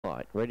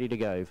Right, ready to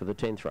go for the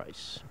 10th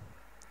race.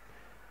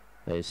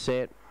 They're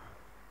set.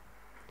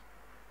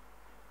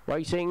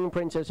 Racing,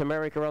 Princess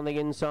America on the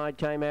inside,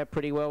 came out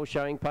pretty well,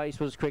 showing pace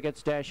was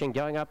Cricket's Dash, and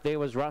going up there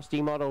was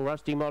Rusty Model.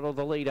 Rusty Model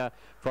the leader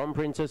from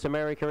Princess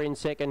America in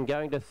second.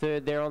 Going to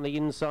third there on the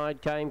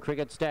inside came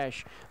Cricket's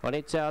Dash. On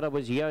its outer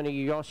was Yoni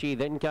Yoshi,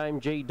 then came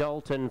G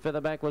Dalton.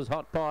 Further back was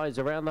Hot Pies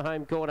around the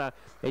home corner.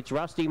 It's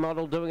Rusty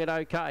Model doing it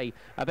okay.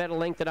 About a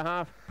length and a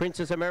half,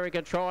 Princess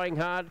America trying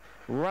hard.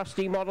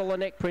 Rusty Model the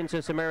neck,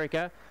 Princess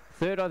America.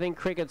 Third, I think,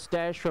 Cricket's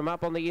Dash. From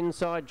up on the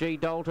inside, G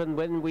Dalton.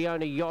 Then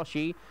Yoni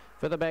Yoshi.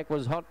 Further back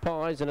was Hot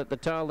Pies, and at the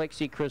tail,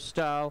 Lexi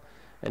Cristal.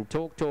 And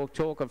Talk,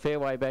 a fair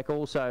way back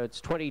also.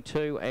 It's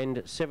 22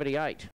 and 78.